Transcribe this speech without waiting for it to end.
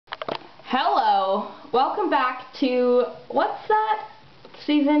Hello, welcome back to, what's that?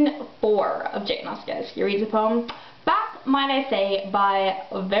 Season 4 of Jane Ozkowski Reads a Poem. Back, might I say, by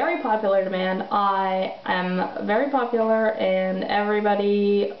very popular demand. I am very popular and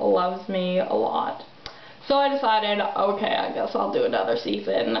everybody loves me a lot. So I decided, okay, I guess I'll do another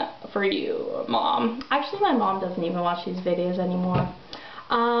season for you, Mom. Actually, my mom doesn't even watch these videos anymore.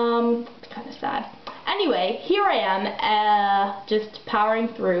 It's kind of sad. Anyway, here I am, just powering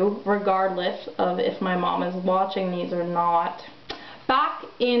through, regardless of if my mom is watching these or not. Back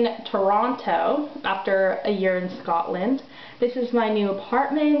in Toronto, after a year in Scotland. This is my new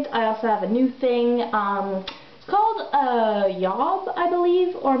apartment. I also have a new thing. It's called a yob, I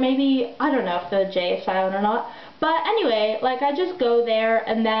believe, or maybe, I don't know if the J is silent or not. But anyway, like, I just go there,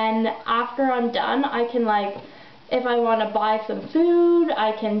 and then after I'm done, I can, like, if I want to buy some food,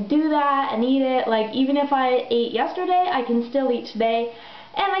 I can do that and eat it. Like, even if I ate yesterday, I can still eat today,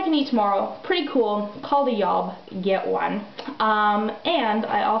 and I can eat tomorrow. Pretty cool. Called a yob, get one. And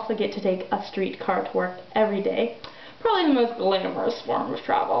I also get to take a streetcar to work every day. Probably the most glamorous form of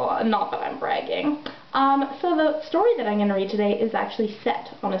travel, not that I'm bragging. So the story that I'm going to read today is actually set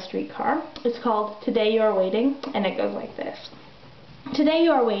on a streetcar. It's called Today You Are Waiting, and it goes like this. Today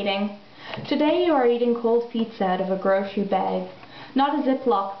you are waiting. Today you are eating cold pizza out of a grocery bag. Not a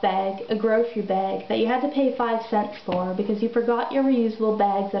Ziploc bag, a grocery bag that you had to pay 5 cents for because you forgot your reusable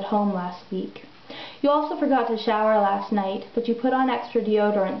bags at home last week. You also forgot to shower last night, but you put on extra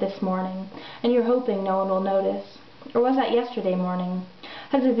deodorant this morning, and you're hoping no one will notice. Or was that yesterday morning?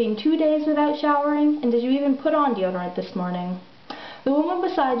 Has it been 2 days without showering, and did you even put on deodorant this morning? The woman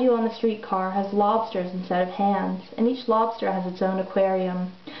beside you on the streetcar has lobsters instead of hands, and each lobster has its own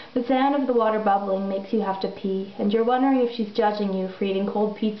aquarium. The sound of the water bubbling makes you have to pee, and you're wondering if she's judging you for eating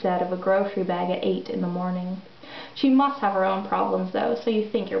cold pizza out of a grocery bag at 8 in the morning. She must have her own problems, though, so you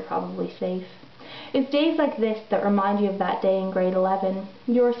think you're probably safe. It's days like this that remind you of that day in grade 11.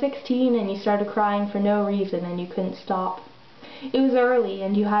 You were 16 and you started crying for no reason and you couldn't stop. It was early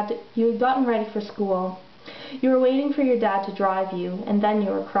and you had gotten ready for school. You were waiting for your dad to drive you, and then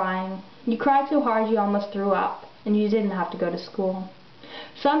you were crying. You cried so hard you almost threw up, and you didn't have to go to school.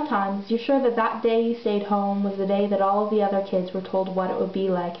 Sometimes you're sure that that day you stayed home was the day that all of the other kids were told what it would be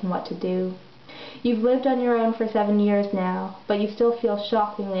like and what to do. You've lived on your own for 7 years now, but you still feel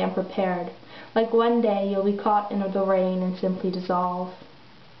shockingly unprepared, like one day you'll be caught in the rain and simply dissolve.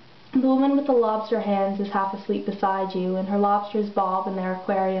 The woman with the lobster hands is half asleep beside you, and her lobsters bob in their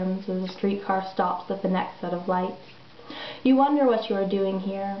aquariums as the streetcar stops at the next set of lights. You wonder what you are doing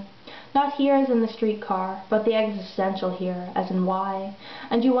here. Not here as in the streetcar, but the existential here, as in why.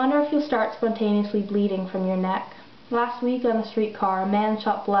 And you wonder if you'll start spontaneously bleeding from your neck. Last week on the streetcar, a man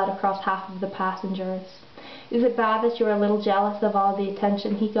shot blood across half of the passengers. Is it bad that you are a little jealous of all the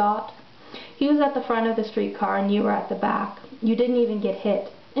attention he got? He was at the front of the streetcar and you were at the back. You didn't even get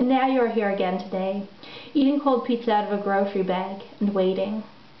hit. And now you are here again today, eating cold pizza out of a grocery bag and waiting.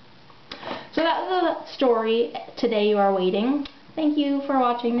 So that was the story, Today You Are Waiting. Thank you for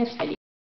watching this video.